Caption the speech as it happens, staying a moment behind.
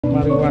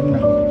marijuana.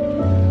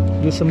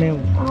 You smell.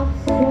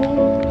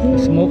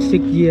 Smoke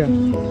 6 years.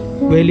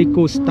 Very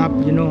cool stuff,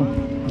 you know.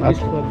 It's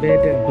for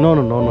better. No.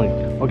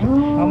 Okay.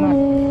 How much?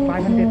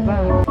 500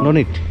 baht. No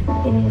need.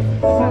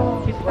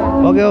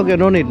 Okay.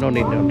 No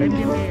need.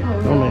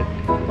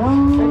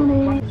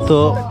 তো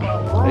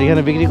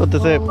এখানে বিক্রি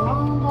করতেছে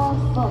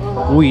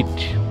wheat,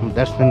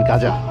 that's mean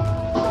গাঁজা।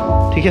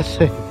 ঠিক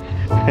আছে,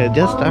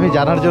 just আমি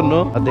জানার জন্য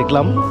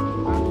দেখলাম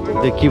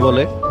যে কি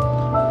বলে।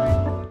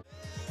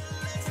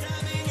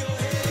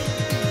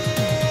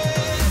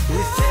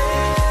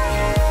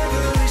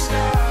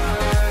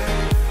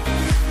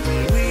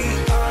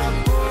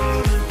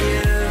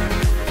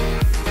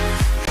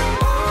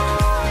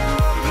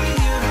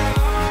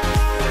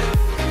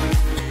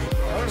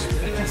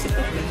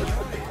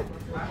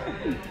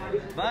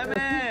 Bye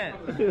man,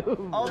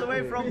 all the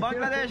way from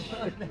Bangladesh.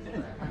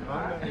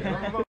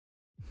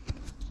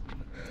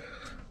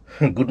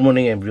 Good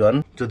morning everyone.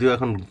 যদিও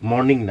এখন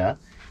মর্নিং না,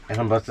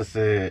 এখন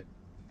বাজতেছে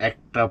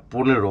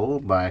 1:15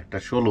 বা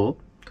 1:16।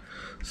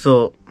 সো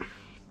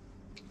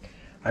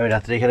আমি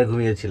রাত্রে এখানে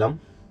ঘুমিয়েছিলাম,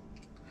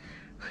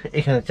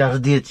 এখানে চার্জ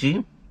দিয়েছি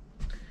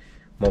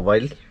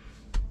মোবাইল,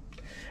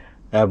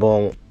 এবং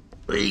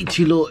এই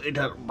ছিল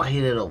এটার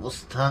বাইরের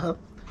অবস্থা।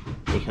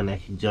 এখানে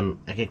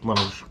এক এক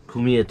মানুষ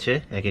ঘুমিয়েছে,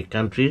 এক এক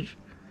কান্ট্রির।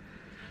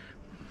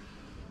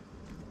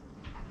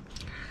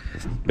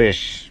 বেশ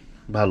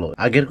ভালো।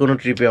 আগের কোনো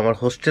ট্রিপে আমার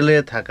হোস্টেলে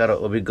থাকার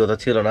অভিজ্ঞতা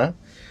ছিল না,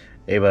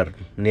 এবার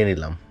নিয়ে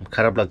নিলাম।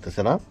 খারাপ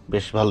লাগতেছে না,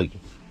 বেশ ভালোই।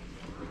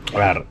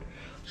 আর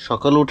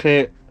সকাল উঠে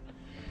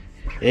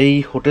এই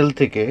হোটেল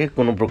থেকে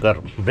কোনো প্রকার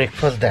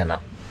ব্রেকফাস্ট দেয় না,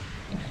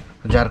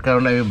 যার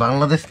কারণে আমি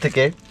বাংলাদেশ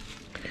থেকে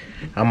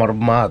আমার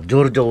মা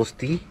জোর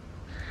জবস্তি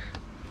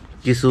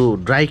কিছু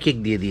ড্রাই কেক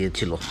দিয়ে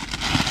দিয়েছিল,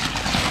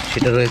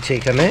 সেটা রয়েছে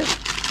এখানে,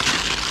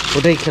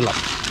 ওটাই খেলাম।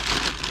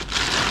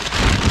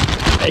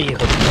 এই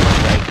হচ্ছে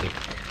ড্রাই কেক,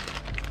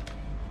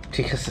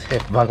 ঠিক আছে,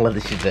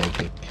 বাংলাদেশি ড্রাই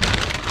কেক।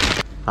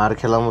 আর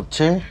খেলাম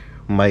হচ্ছে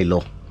মাইলো,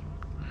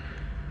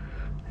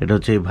 এটা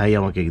হচ্ছে ভাই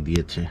আমাকে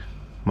দিয়েছে।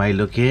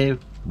 মাইলো খেয়ে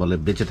বলে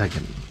বেঁচে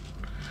থাকেন।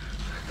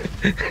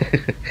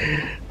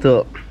 তো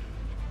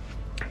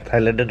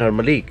থাইল্যান্ডে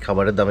নর্মালি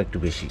খাবারের দাম একটু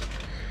বেশি,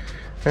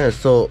 হ্যাঁ।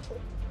 সো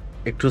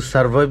একটু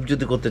সার্ভাইভ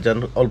যদি করতে চান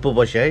অল্প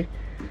পয়সায়,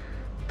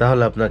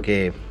 তাহলে আপনাকে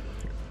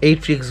এই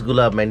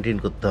ট্রিক্সগুলো মেনটেন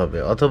করতে হবে।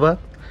 অথবা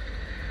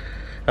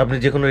আপনি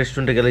যে কোনো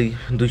রেস্টুরেন্টে গেলেই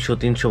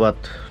 200-300 বাত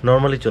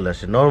নর্মালি চলে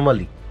আসে,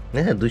 নর্মালি,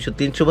 হ্যাঁ।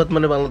 200-300 বাত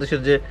মানে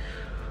বাংলাদেশের যে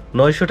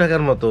 900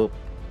 টাকার মতো।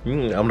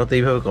 আমরা তো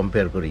এইভাবে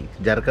কম্পেয়ার করি,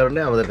 যার কারণে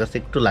আমাদের কাছে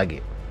একটু লাগে।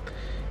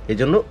 এই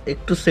জন্য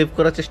একটু সেভ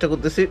করার চেষ্টা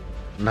করতেছি,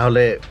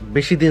 নাহলে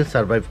বেশি দিন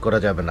সার্ভাইভ করা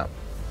যাবে না।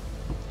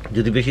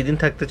 যদি বেশি দিন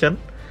থাকতে চান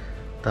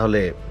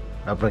তাহলে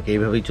আপনাকে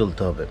এইভাবেই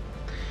চলতে হবে।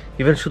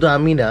 ইভেন শুধু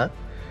আমি না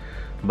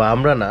বা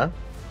আমরা না,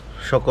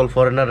 সকল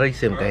ফরেনাররাই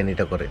সেম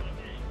কাহিনীটা করে।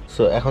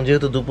 সো এখন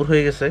যেহেতু দুপুর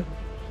হয়ে গেছে,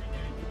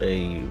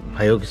 এই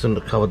ভাইও কিছু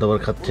খাবার দাবার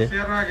খাচ্ছে,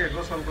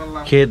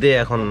 খেয়ে দিয়ে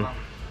এখন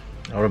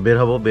আমরা বের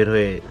হব। বের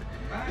হয়ে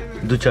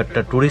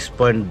 2-4টা টুরিস্ট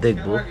পয়েন্ট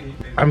দেখব।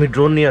 আমি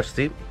ড্রোন নিয়ে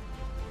আসছি,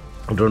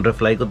 ড্রোনটা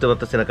ফ্লাই করতে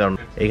পারতেছি না, কারণ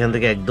এখান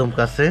থেকে একদম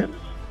কাছে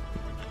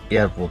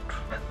এয়ারপোর্ট।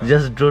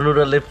 জাস্ট ড্রোন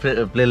উড়ালে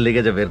প্লেন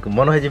লেগে যাবে, এরকম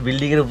মনে হয় যে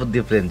বিল্ডিং এর উপর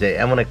দিয়ে প্লেন যায়,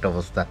 এমন একটা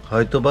অবস্থা।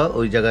 হয়তো বা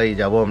ওই জায়গায়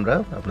যাব, আমরা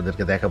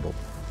আপনাদেরকে দেখাবো।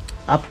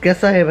 আপ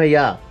কেসা হে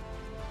ভাইয়া?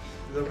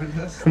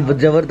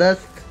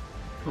 जबरदस्त।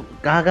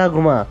 कहाँ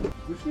घुमा?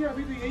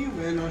 अभी तो यही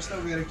हुआ है, नाश्ता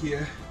वगैरह किया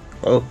है।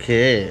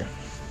 ओके,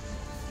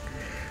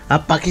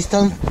 आप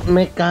पाकिस्तान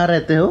में कहाँ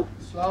रहते हो?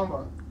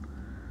 इस्लामाबाद।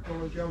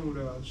 और क्या मूड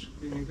है आज?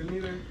 कहीं निकल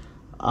नहीं रहे?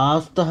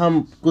 आज तो हम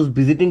कुछ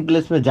विजिटिंग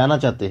प्लेस में जाना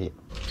चाहते हैं।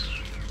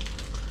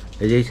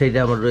 এই সাইডে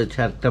আমার রয়েছে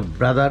একটা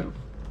brother.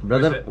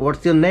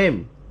 What's your name?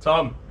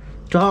 Tom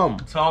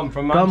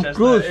from Manchester,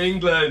 Cruise.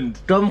 England.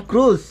 Tom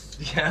Cruise.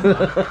 Yeah.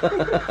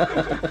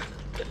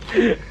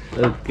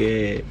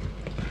 Okay.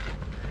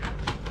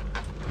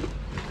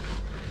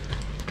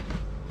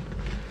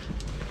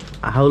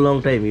 How long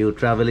time you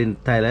travel in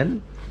Thailand?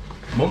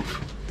 Month.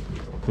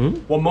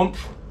 1 month.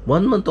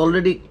 1 month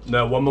already?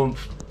 No, 1 month.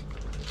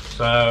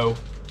 So,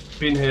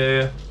 been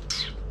here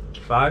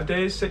 5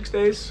 days, 6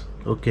 days.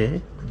 Okay.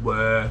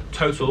 We're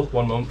total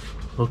 1 month.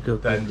 Okay.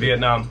 Then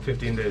Vietnam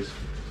 15 days.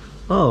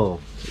 Oh,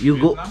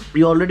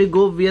 you already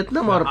go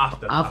Vietnam or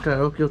after?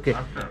 Okay.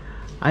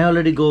 I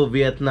already go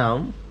Vietnam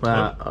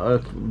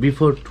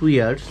before 2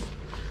 years,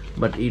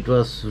 but it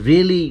was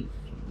really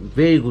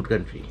very good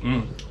country.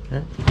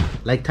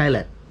 Like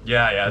Thailand.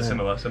 Yeah,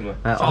 similar.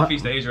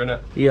 Southeast Asia, innit?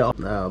 Yeah,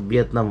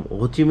 Vietnam,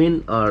 Ho Chi Minh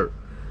or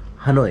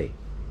Hanoi?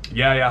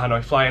 Yeah,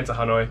 Hanoi. Fly into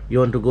Hanoi. You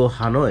want to go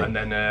Hanoi? And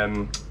then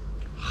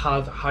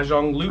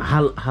Hajong Loop.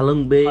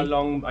 Halong Bay.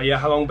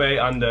 Halong Bay,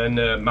 and then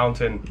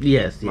mountain.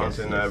 Yes.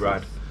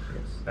 Ride.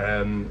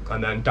 And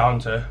then down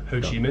to Ho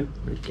Chi Minh.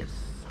 Yes.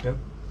 Yeah.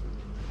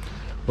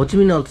 Ho Chi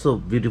Minh also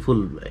beautiful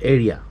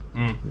area.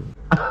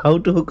 How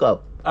to hook up?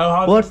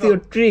 What's your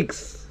tricks?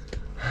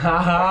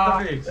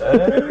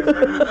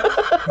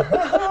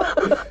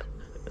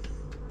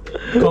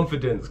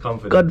 Confidence.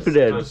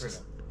 Confidence.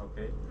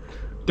 Okay.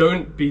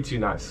 Don't be too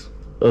nice.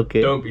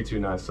 Okay. Don't be too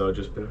nice, so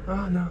just be like,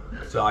 oh no.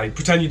 So I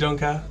pretend you don't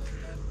care.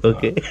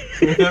 Okay.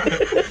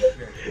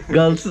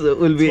 Girls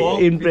will be Talk,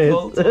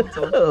 impressed.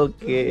 talk.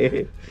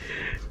 Okay.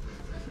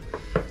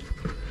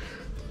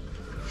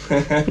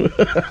 You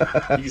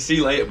can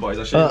see later, boys.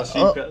 I'll show you my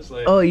secrets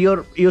later. Oh,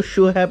 your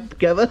shoe have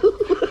camel?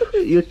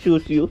 Your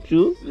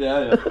shoe?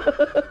 Yeah.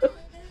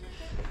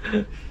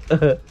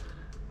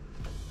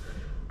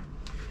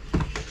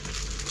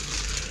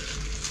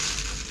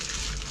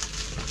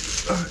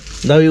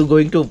 Now you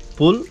going to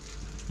pool?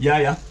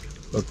 Yeah.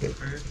 Okay.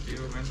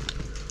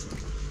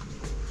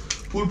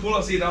 Pool,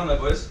 I'll see you down there,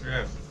 boys.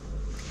 Yeah.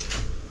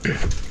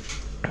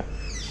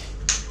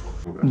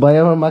 ভাই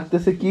আমার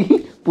মাখতেছে কি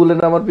পুলে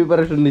নামার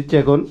preparation নিচ্ছে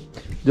এখন,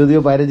 যদিও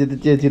বাইরে যেতে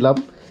চেয়েছিলাম।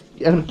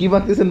 এখন কি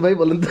মাখতেছেন ভাই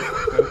বলেন তো?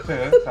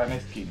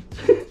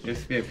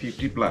 SPF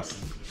 50+।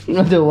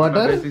 আচ্ছা,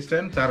 ওয়াটার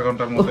রেজিস্ট্যান্ট 4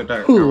 ঘন্টার মধ্যে এটা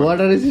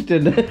ওয়াটার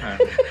রেজিস্ট্যান্ট। হ্যাঁ।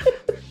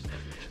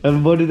 আর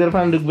বডিতে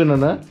পানি ঢুকবে না?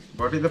 না,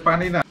 বডিতে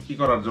পানি না, কি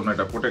করার জন্য,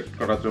 এটা প্রোটেক্ট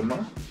করার জন্য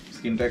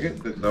স্কিনটাকে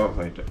দেওয়া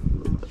হয় এটা।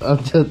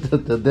 আচ্ছা,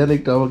 দেন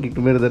একটু, আমাকে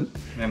একটু মেরে দেন।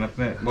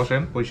 আপনি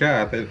বসেন, পয়সা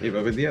হাতে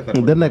এইভাবে দিয়ে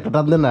দেন না, একটা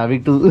টান দেন না, আমি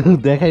একটু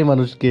দেখাই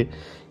মানুষকে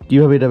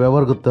কিভাবে এটা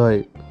ব্যবহার করতে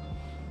হয়।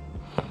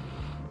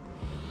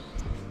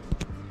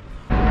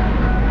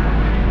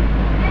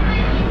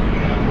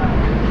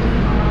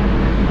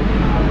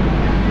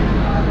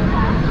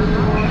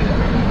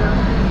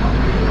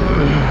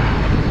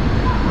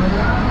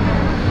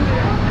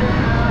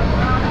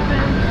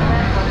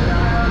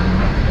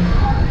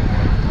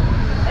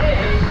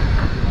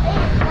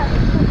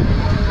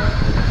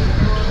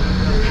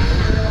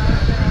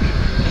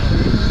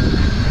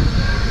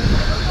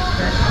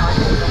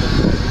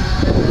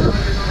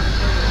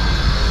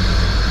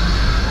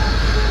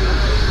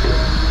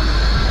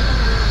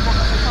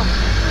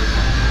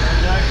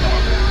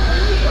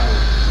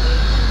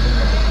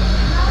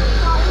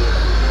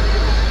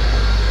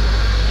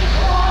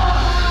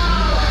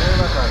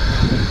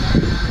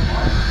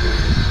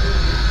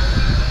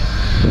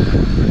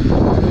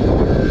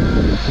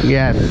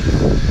 Yes.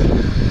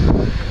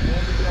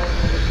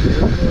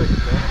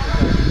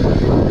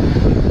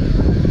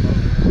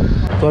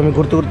 তো আমি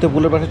ঘুরতে ঘুরতে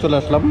পুলের পাশে চলে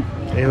আসলাম।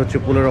 এই হচ্ছে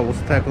পুলের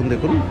অবস্থা এখন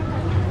দেখুন।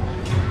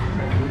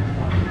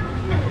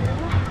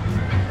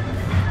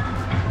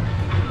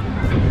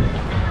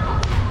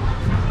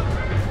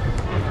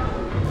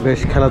 বেশ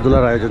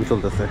খেলাধুলার আয়োজন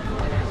চলতেছে।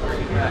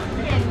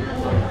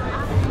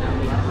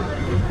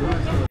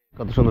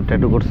 কত সুন্দর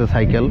ট্যাটু করছে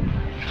সাইকেল,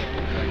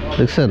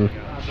 দেখছেন?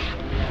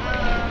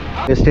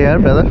 Stay here,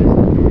 brother.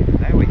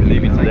 We're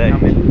leaving today.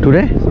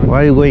 Today? Where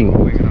are you going?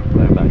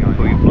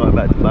 We fly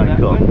back to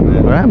Bangkok.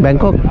 Right?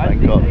 Bangkok?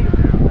 Bangkok.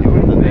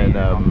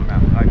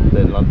 And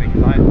then London.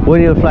 When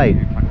you fly?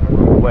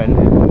 When?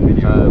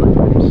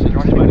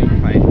 6:20.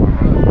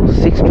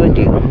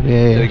 6:20.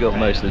 Okay. So we got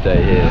most of the day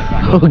here.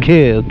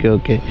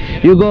 Okay.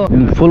 You go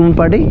full moon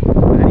party?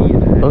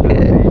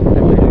 Okay.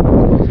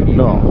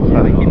 No.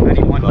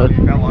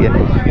 Yeah.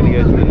 You're gonna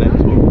go to the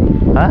next one.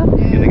 Huh?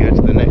 You're gonna go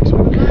to the next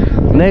one.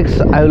 Next,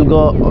 I will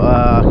go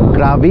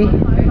Krabi,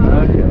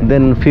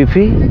 then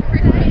Phi,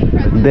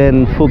 then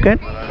Phuket,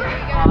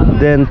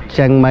 then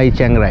Chiang Mai,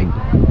 Chiang Rai.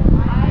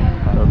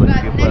 Sounds like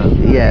a good plan.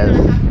 Yes.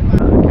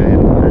 Okay.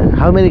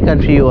 How many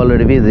countries you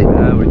already visit?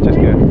 We're just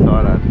going to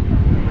Thailand.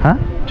 Huh?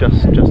 Just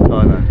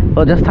Thailand.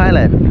 Oh, just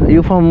Thailand.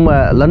 You from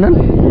London?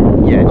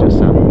 Yeah, just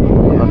some.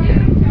 Okay.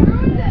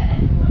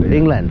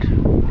 England.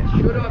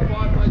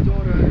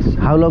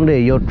 How long day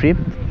your trip?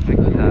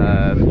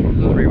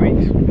 3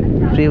 weeks.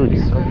 3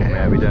 weeks. Okay.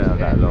 Yeah, we don't have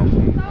that long.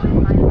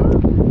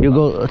 You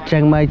go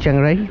Chiang Mai, Chiang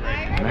Rai? No,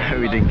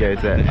 we didn't go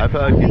to that. I've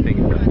heard good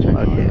things about Chiang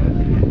Mai. Okay.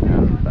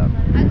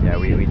 Yeah,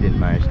 we didn't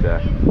manage to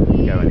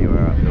go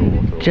anywhere up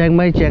north. Chiang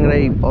Mai, Chiang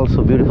Rai, also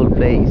beautiful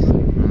place.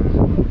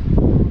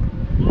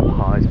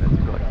 Oh, it's meant to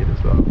be quite good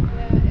as well.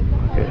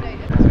 Okay.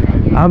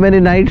 How many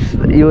nights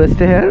you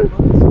stay here?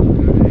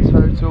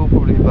 Total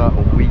probably about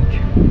a week.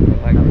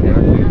 Like, no,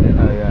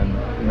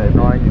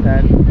 9,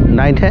 10.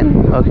 9, 10?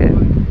 Okay.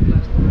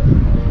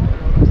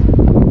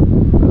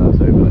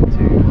 So over like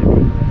 2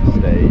 different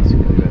stays.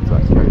 We went to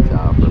like Koh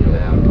Tao for a bit.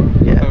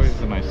 Yes. Oh,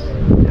 it's nice.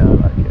 Yeah, I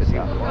like Koh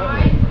Tao.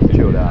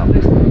 Chilled out.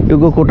 You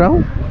go Koh Tao?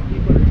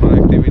 For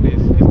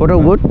activities. Koh Tao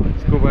good?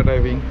 Scuba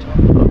diving.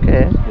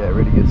 Okay. Yeah,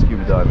 really good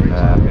scuba diving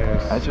there.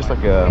 Yes. It's just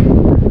like a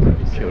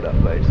chilled out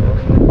place.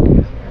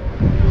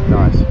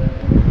 Nice.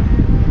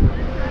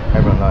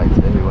 Everyone liked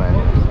it. We went.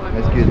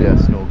 It's good,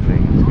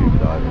 snorkeling and scuba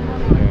diving.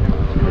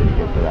 Really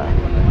good for that.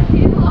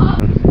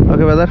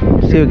 Okay, brother.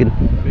 See you again.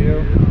 See you.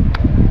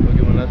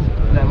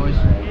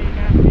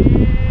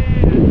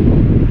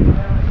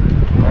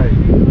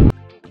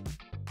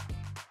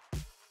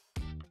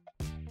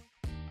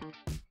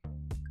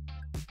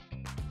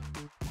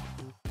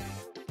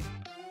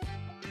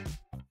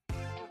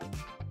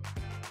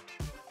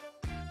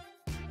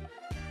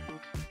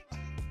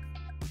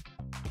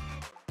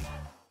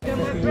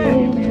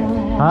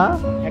 Huh?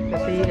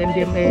 Ecstasy,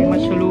 MDMA,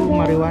 Mashalu,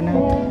 marijuana.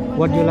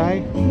 What do you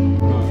like?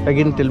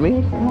 Again, tell me.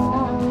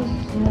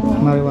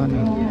 Marijuana.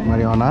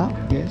 Marijuana.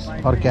 Yes.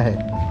 और क्या है?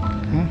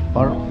 Huh?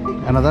 और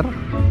another?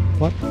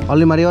 What?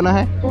 Only marijuana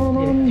है?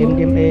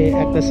 MDMA,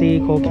 ecstasy,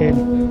 cocaine,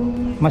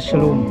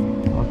 mushroom.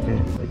 Okay.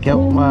 क्या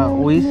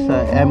with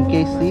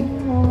MKC?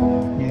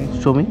 Yes.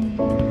 Show me.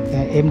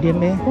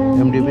 MDMA.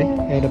 MDB.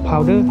 The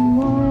powder.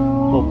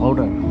 Oh,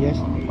 powder. Yes.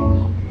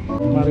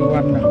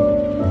 Marijuana.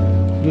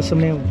 You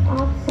smell.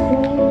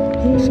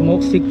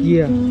 Smoke 6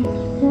 years.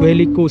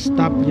 Very good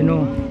stuff, you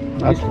know.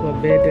 It's for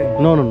better.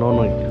 No.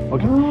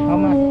 Okay. How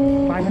much?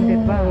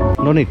 500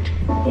 baht. No need.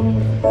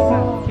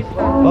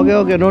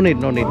 Okay. No need.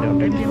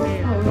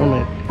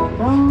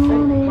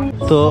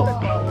 তো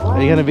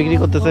এখানে বিক্রি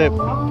করতেছে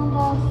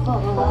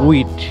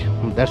wheat,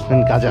 that's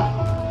mean গাঁজা।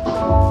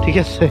 ঠিক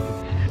আছে,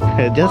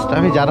 just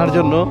আমি জানার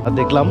জন্য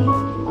দেখলাম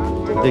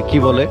যে কি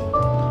বলে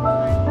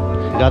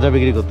গাঁজা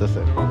বিক্রি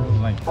করতেছে।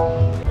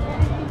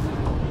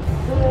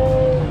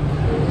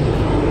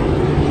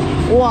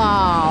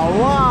 ওয়াও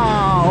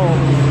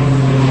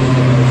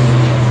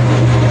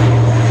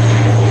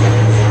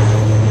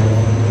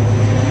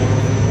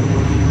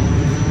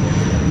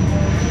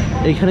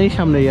এইখানেই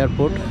সামনে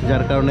এয়ারপোর্ট,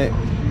 যার কারণে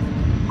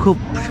খুব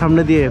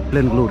সামনে দিয়ে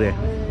প্লেনগুলো উড়ে।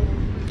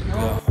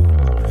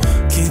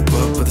 Keep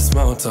up with the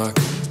small talk.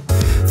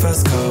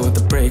 Fast car with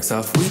the brakes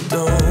off. We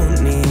don't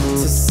need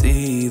to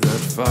see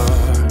that far.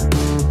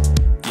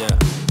 Yeah,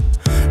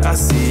 I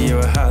see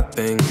you're a hot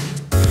thing.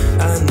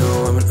 I know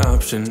I'm an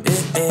option.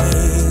 It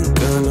ain't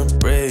gonna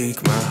break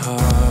my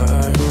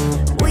heart.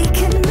 We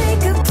can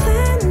make a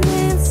plan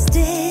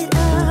instead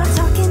of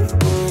talking.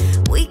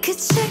 We could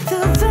check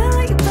the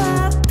vibe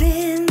up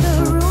in the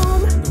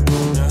room.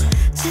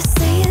 Just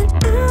saying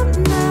I'm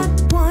not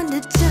one to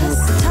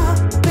just talk,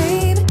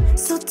 babe.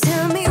 So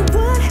tell me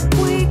what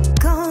we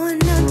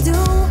gonna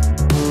do.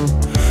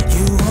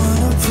 You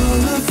wanna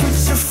pull up with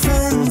your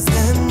friends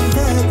and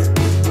then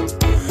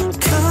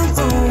come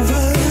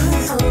over.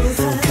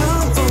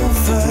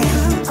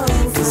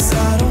 Cause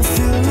I don't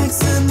feel like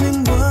sending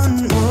one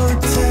more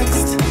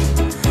text.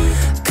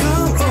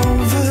 Come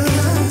over.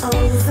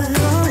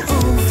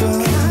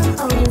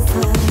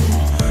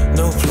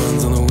 No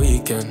plans on the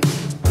weekend.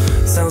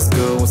 Sounds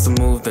good, what's the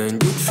move then?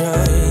 You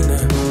tryna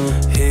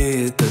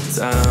hit the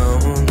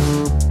town.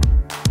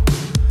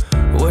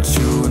 What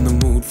you in the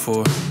mood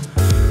for?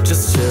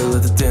 Just chill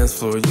at the dance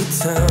floor. You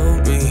tell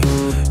me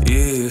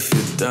if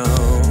you're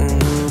down.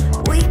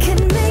 We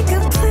can make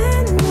a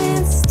plan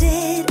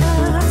instead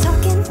of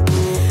talking.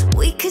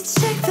 We could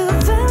check the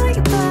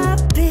vibe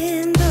up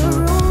in the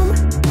room.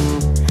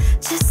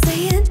 Just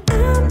saying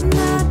I'm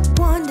not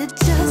one to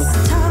just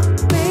talk,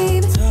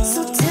 babe.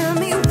 So tell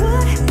me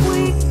what we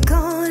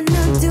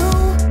gonna do.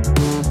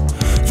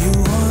 You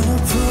wanna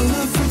pull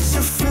up with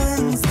your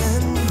friends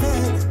and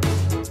then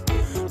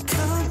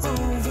come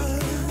over.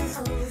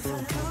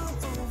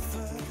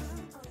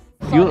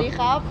 You สวัสดี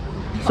ครับ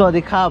สวัส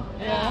ดีครับ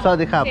สวัส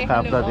ดีครับครั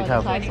บสวัสดีครั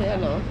บ Hi, say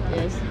hello.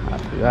 Yes.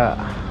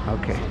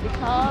 Okay.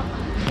 ครับ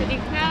สวัสดี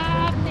ครั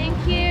บ thank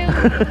you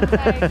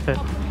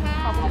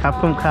ครับ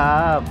คุณครั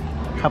บ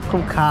ครับคุ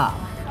ณครับ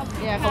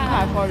Yeah, come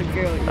high for the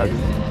girl. Yes.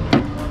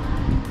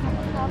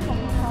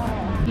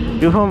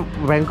 You from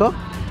Bangkok?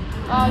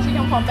 She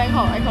come from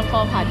Bangkok. I come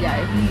from หาดใหญ่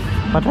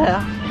พัทยา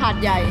หาด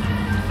ใหญ่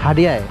หาด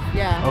ใหญ่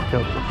Yeah.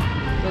 Okay.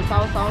 The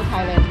south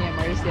Thailand near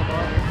Malaysia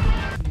border.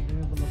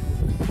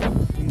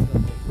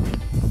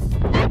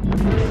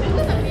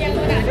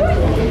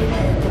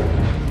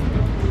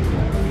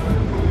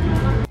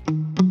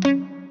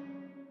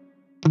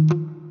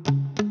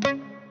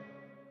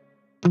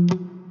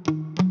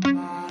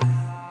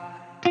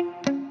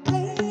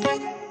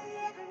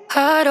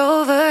 Heart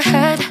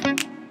overhead,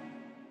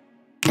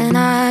 and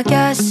I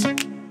guess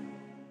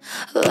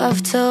love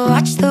to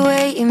watch the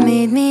way you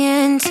made me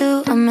into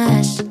a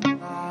mess.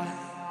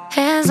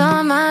 Hands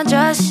on my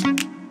dress,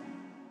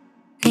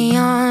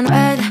 neon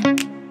red.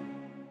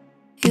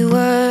 You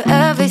were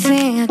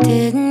everything I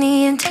didn't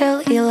need until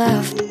you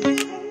left.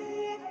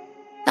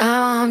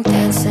 Now I'm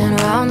dancing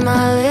around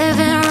my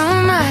living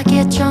room. I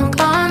get drunk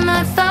on the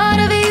thought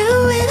of you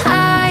and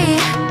I,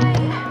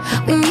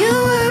 when you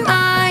were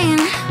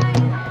mine.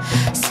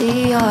 See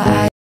your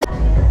eyes.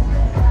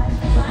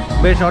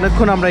 বেশ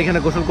অনেকক্ষণ আমরা এখানে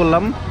গোসল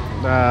করলাম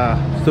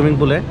swimming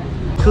পুলে।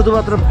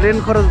 শুধুমাত্র plane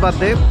খরচ বাদ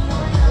দিয়ে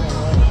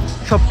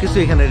সব কিছু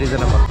এখানে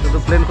রিজনেবল, শুধু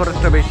প্লেন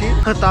খরচটা বেশি,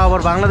 তাও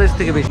আবার বাংলাদেশ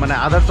থেকে বেশি, মানে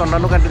আদার্স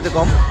অন্যান্য কান্ট্রিতে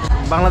কম,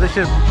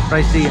 বাংলাদেশের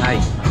প্রাইসই হাই।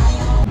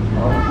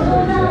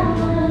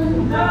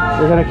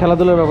 এখানে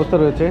খেলাধুলার ব্যবস্থা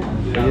রয়েছে,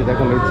 এই যে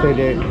দেখুন এই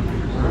সাইডে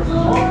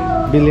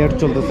বিলিয়ার্ড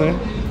চলতেছে,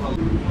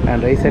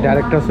 অ্যান্ড এই সাইডে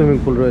আরেকটা সুইমিং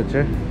পুল রয়েছে।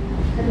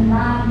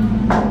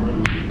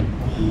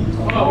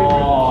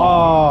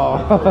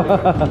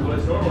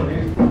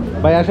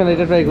 ভাই আসেন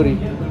এটা ট্রাই করি,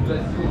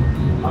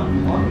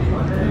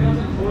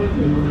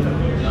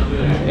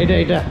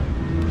 এটা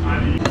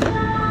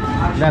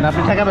দেন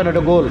আপনি ঠেকাবেন,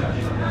 ওটা গোল,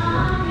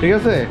 ঠিক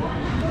আছে?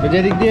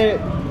 যেদিক দিয়ে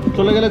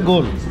চলে গেলে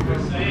গোল,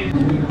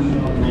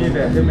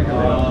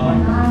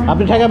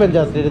 আপনি ঠেকাবেন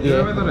জাস্ট এটা দিয়ে।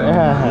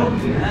 হ্যাঁ হ্যাঁ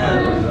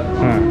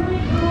হ্যাঁ,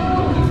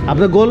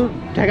 আপনার গোল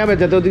ঠেকাবেন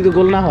যাতে ওদিক দিয়ে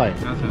গোল না হয়।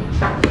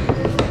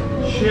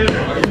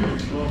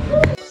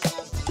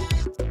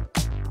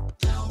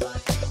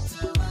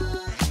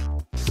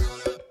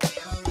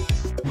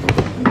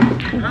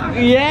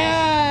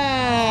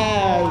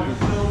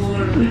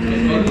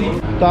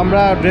 তো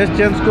আমরা ড্রেস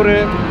চেঞ্জ করে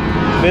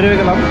বের হয়ে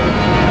গেলাম।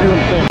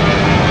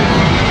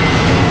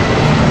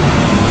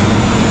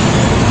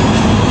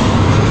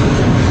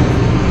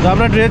 তো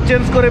আমরা ড্রেস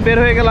চেঞ্জ করে বের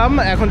হয়ে গেলাম,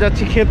 এখন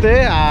যাচ্ছি খেতে।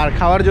 আর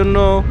খাওয়ার জন্য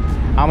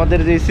আমাদের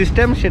যে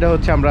সিস্টেম সেটা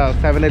হচ্ছে আমরা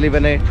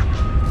 7-Eleven-এ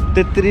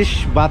 33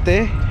 বাতে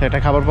একটা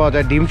খাবার পাওয়া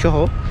যায়, ডিম সহ,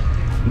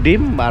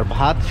 ডিম আর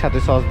ভাত সাথে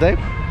সস দেয়।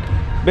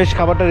 বেশ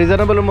খাবারটা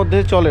রিজনেবলের মধ্যে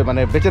চলে,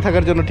 মানে বেঁচে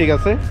থাকার জন্য ঠিক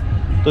আছে,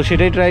 তো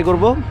সেটাই ট্রাই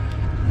করব।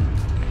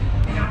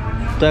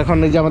 তো এখন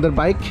এই যে আমাদের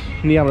বাইক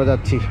নিয়ে আমরা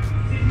যাচ্ছি।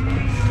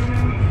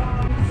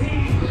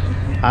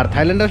 আর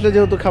থাইল্যান্ড আসলে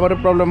যেহেতু খাবারের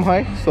প্রবলেম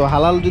হয়, সো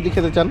হালাল যদি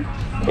খেতে চান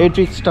এই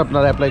ট্রিক্সটা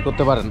আপনারা অ্যাপ্লাই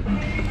করতে পারেন।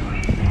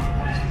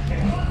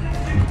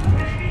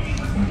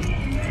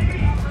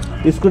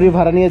 স্কুটি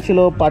ভাড়া নিয়েছিল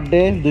পার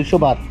ডে 200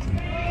 বাত,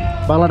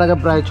 বাংলা টাকা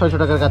প্রায় 600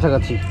 টাকার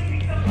কাছাকাছি।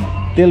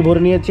 তেল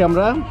ভরে নিয়েছি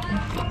আমরা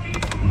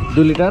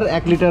 2 লিটার।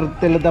 1 লিটার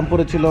তেলের দাম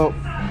পড়েছিল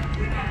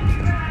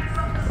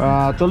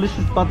 40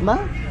 বাত না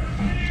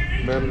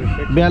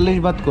 42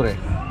 বাত করে,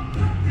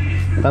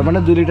 তার মানে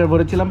 2 লিটার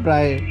ভরেছিলাম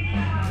প্রায়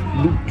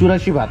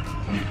 84 বাত।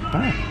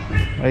 হ্যাঁ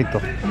এই তো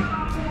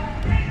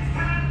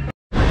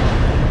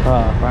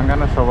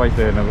বাঙ্গানা সবাই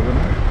চেয়ে নেবে,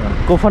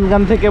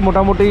 কোফানগান থেকে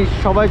মোটামুটি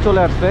সবাই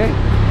চলে আসছে,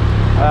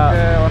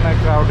 অনেক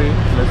ক্রাউডি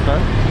প্লেসটা।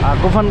 আর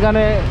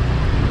কোফানগানে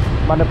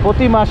মানে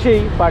প্রতি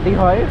মাসেই পার্টি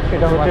হয়,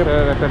 সেটা হচ্ছে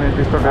একটা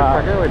নির্দিষ্ট ডেট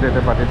থাকে, ওই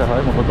ডেটে পার্টিটা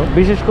হয় মূলত।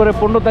 বিশেষ করে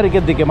 15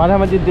 তারিখের দিকে,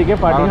 মাঝামাঝির দিকে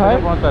পার্টি হয়।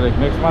 15 তারিখ,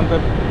 নেক্সট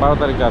মান্থের 12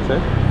 তারিখে আছে।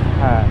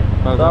 হ্যাঁ,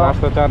 যারা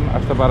আসতে চান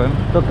আসতে পারেন।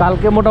 তো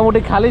কালকে মোটামুটি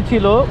খালি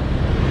ছিল,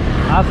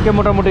 আজকে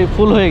মোটামুটি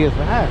ফুল হয়ে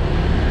গেছে। হ্যাঁ,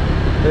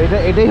 তো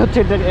এটাই হচ্ছে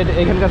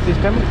এখানকার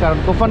সিস্টেম। কারণ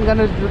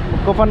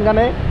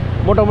কোফানগানে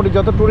মোটামুটি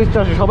যত টুরিস্ট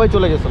আসে সবাই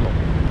চলে গেছিলো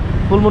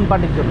ফুলমুন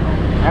পার্টির জন্য,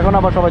 এখন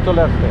আবার সবাই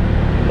চলে আসছে।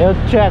 এ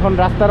হচ্ছে এখন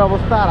রাস্তার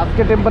অবস্থা। আর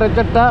আজকে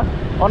টেম্পারেচারটা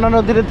অন্যান্য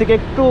দিনের থেকে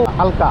একটু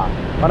হালকা,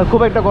 মানে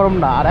খুব একটা গরম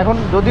না। আর এখন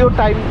যদিও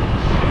টাইম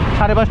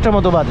 5:30টার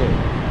মতো বাজে,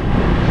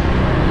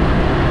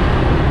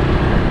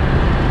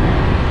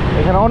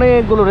 এখানে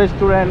অনেকগুলো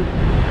রেস্টুরেন্ট,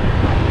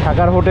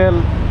 থাকার হোটেল,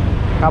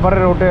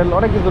 খাবারের হোটেল,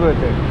 অনেক কিছু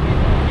রয়েছে।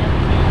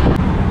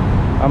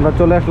 আমরা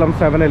চলে আসলাম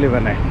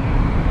 7-Eleven-এ।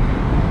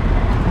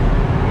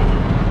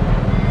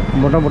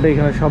 মোটামুটি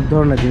এখানে সব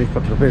ধরনের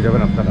জিনিসপত্র পেয়ে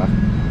যাবেন আপনারা।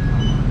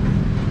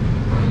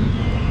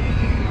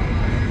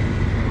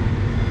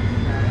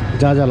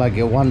 যা যা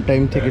লাগে ওয়ান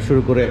টাইম থেকে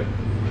শুরু করে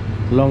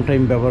লং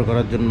টাইম ব্যবহার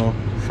করার জন্য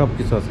সব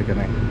কিছু আছে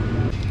এখানে।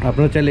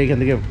 আপনারা চাইলে এখান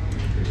থেকে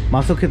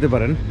মাছও খেতে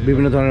পারেন,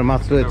 বিভিন্ন ধরনের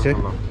মাছ রয়েছে।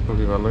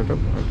 খুবই ভালো, এটা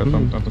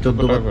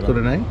 14 বাত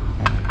করে নেয়,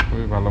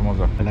 খুবই ভালো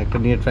মজা। একটা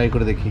নিয়ে ট্রাই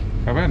করে দেখি।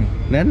 খাবেন?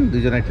 নেন,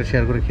 দুজনে একটা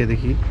শেয়ার করে খেয়ে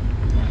দেখি।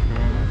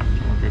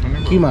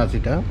 কি মাছ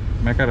এটা?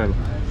 ম্যাকারেল।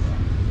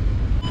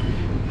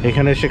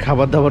 এখানে এসে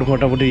খাবার দাবার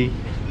মোটামুটি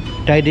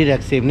টাইডি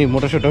রাখছি, এমনি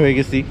মোটাসোটা হয়ে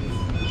গেছি।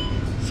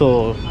 সো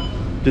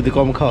যদি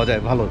কম খাওয়া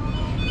যায় ভালো,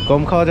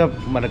 কম খাওয়া যায়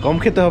মানে কম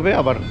খেতে হবে,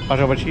 আবার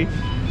পাশাপাশি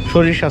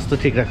শরীর স্বাস্থ্য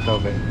ঠিক রাখতে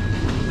হবে।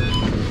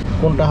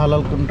 কোনটা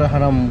হালাল কোনটা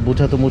হারাম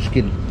বোঝা তো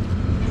মুশকিল।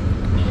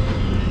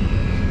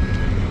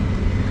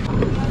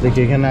 দেখি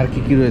এখানে আর কি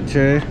কি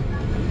রয়েছে।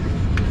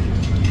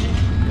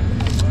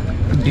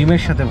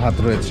 ডিমের সাথে ভাত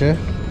রয়েছে,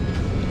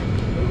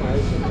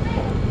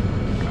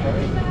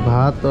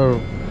 ভাত আর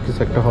কিছু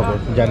একটা হবে,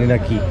 জানি না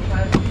কি।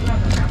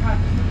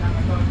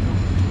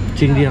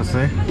 চিংড়ি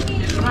আছে,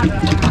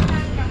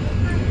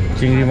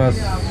 চিংড়ি মাছ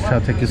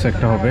সাথে কিছু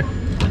একটা হবে।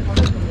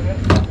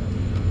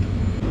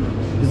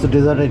 কিছু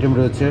ডেজার্ট আইটেম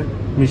রয়েছে,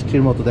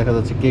 মিষ্টির মতো দেখা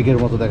যাচ্ছে, কেকের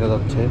মতো দেখা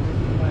যাচ্ছে।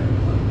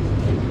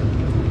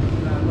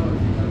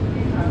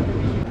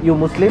 You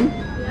Muslim?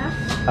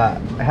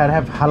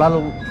 হ্যাভ হালাল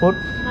ফুড?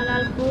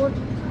 halal food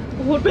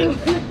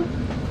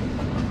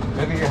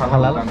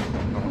হালাল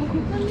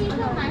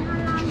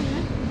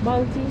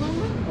bang chi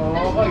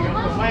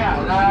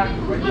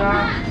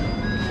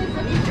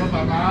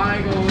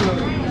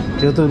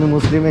যেহেতু উনি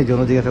মুসলিম এই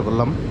জন্য জিজ্ঞাসা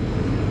করলাম।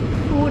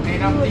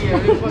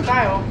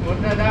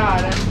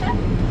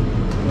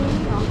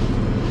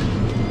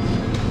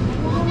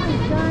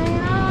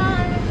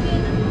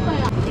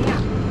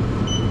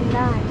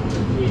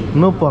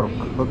 নো পর্ক,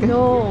 ওকে।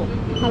 no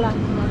halal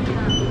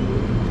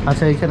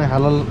আচ্ছা, এখানে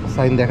হালাল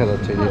সাইন দেখা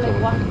যাচ্ছে যে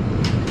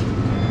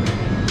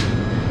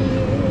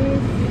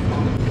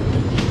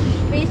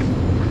fish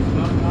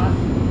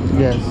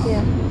yes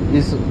yeah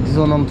this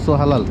one also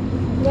halal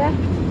yeah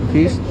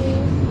fish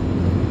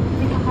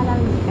halal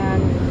เหมือนกัน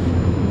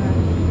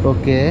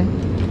okay.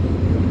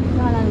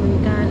 halal เหมือน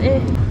กันเอ๊ะ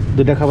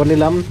দুইটা খাবার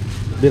নিলাম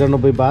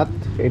 92 বাত,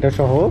 এটা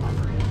সহ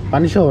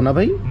পানি সহ না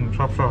ভাই?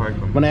 সব সহ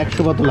একদম, মানে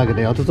 100 বাতও লাগে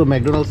না। অথচ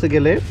ম্যাকডোনাল্ডসে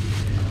গেলে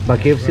বা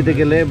কেএফসিতে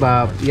গেলে বা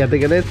ইয়াতে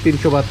গেলে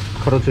 300 বাত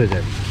খরচ হয়ে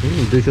যায়,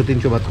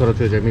 200-300 বাত খরচ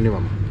হয়ে যায়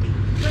মিনিমাম।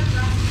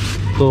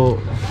 তো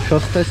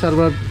সস্তায়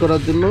সার্ভার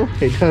করার জন্য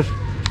এটা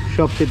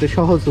সবচেয়ে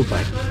সহজ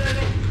উপায়।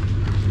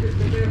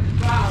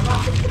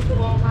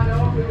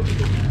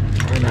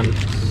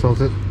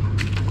 সসের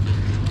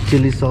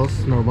চিলি সস,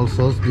 নর্মাল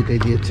সস দুটাই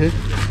দিয়েছে।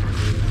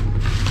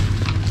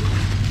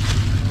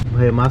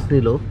 ভাই মাছ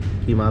নিল,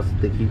 কি মাছ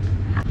দেখি,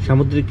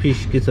 সামুদ্রিক ফিশ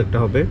কিছু একটা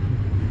হবে।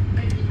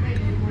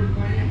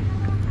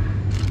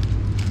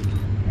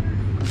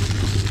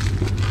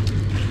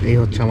 এই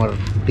হচ্ছে আমার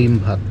ডিম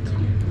ভাত।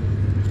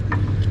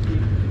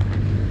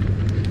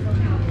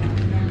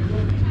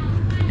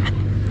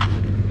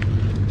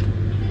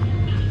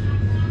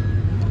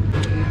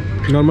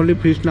 নর্মালি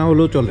ফিশ না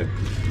হলেও চলে,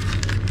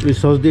 এই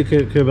সস দিয়ে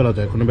খেয়ে বেলা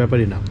যায়, কোনো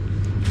ব্যাপারই না।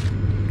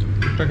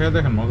 এটা খেয়ে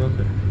দেখেন, মজা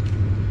আছে।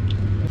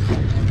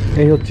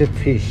 এই হচ্ছে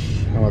ফিশ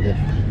আমাদের।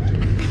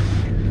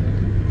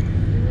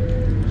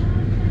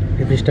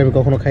 এই ফিশটা আমি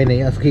কখনো খাই নাই,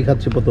 আজকেই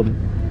খাচ্ছি প্রথম।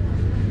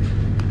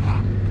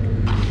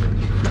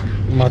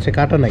 মাছে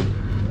কাটা নাই।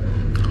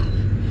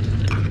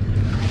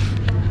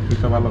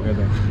 ফিশটা ভালো খেয়ে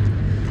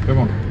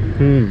কেমন?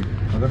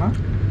 মজা না?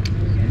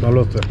 ভালো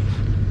হচ্ছে।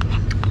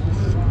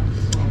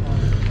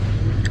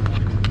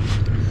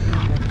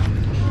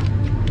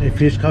 এই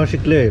ফিশ খাওয়া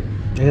শিখলে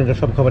এখানকার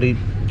সব খাবারই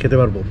খেতে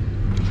পারবো।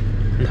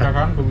 ফিশটা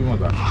খান, খুবই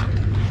মজা।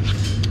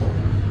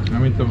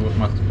 আমি তো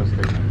মাছ টাছ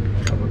খাই না।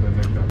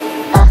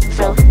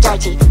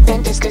 Aphrodite, then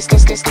discuss,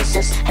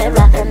 her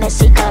rapper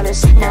messy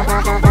colors. Na na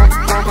na na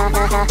na na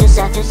na na. Do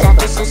that.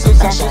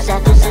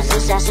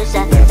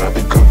 Never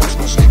become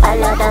Christmas. I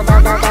love that.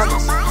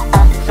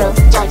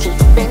 Aphrodite,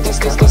 then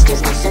discuss,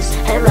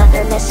 her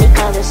rapper messy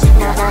colors.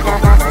 Na na na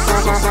na na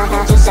na na na.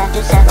 Do that.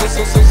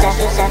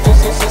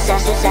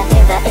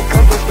 Never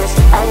become Christmas.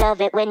 I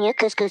love it when you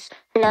couscous.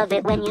 Love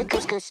it when you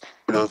couscous.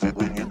 Love it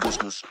when you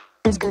couscous.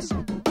 Couscous.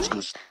 Love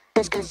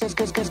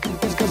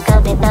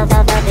it, love it. I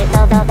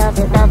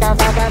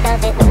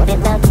love it when you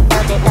couscous.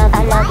 Love it, love it. I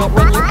love it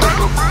when you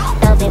couscous. I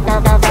love it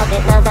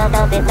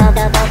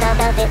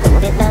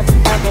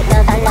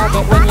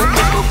when you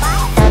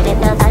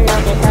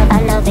I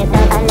love it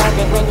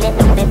when you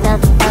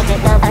couscous.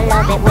 I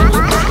love it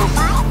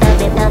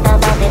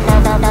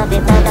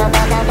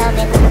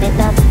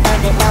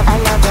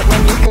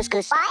when you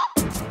couscous.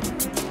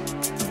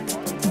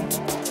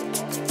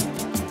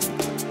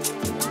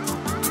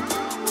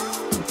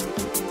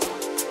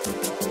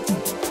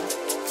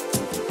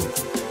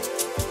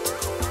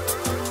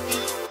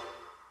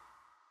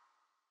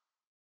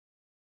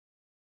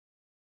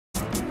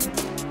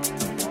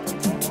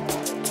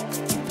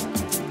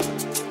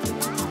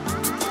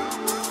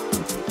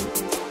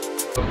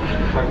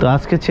 তো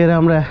আজকে ছেড়ে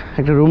আমরা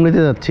একটা room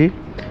নিতে যাচ্ছি,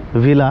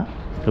 villa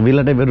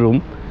টাইপের room.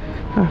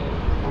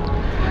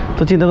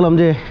 তো চিন্তা করলাম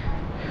যে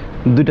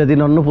 2টা দিন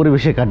অন্য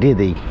পরিবেশে কাটিয়ে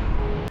দেই।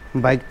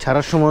 বাইক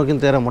ছাড়ার সময়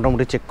কিন্তু এরা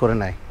মোটামুটি চেক করে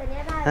নেয়,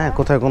 হ্যাঁ,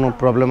 কোথায় কোনো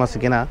প্রবলেম আছে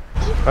কিনা।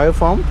 Where are you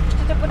from?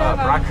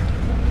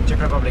 Czech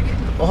Republic.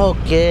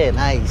 Okay,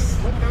 nice.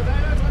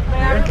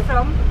 Where are you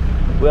from?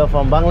 We are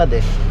from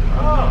Bangladesh.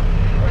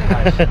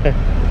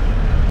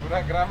 পুরা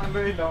গ্রামে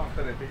লইলাম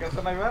আপনারে, ঠিক আছে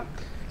না এবার?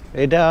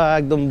 এটা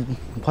একদম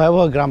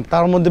ভয়াবহ গ্রাম,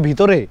 তার মধ্যে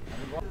ভিতরে।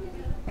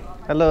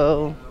 হ্যালো,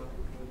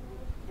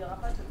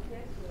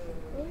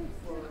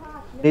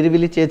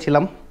 নিরিবিলি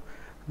চেয়েছিলাম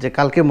যে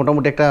কালকে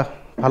মোটামুটি একটা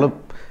ভালো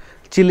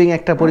চিলিং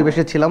একটা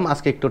পরিবেশে ছিলাম,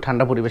 আজকে একটু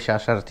ঠান্ডা পরিবেশে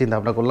আসার চিন্তা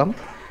ভাবনা করলাম,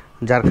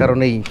 যার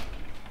কারণেই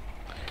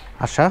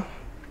আসা।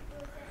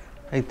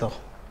 এই তো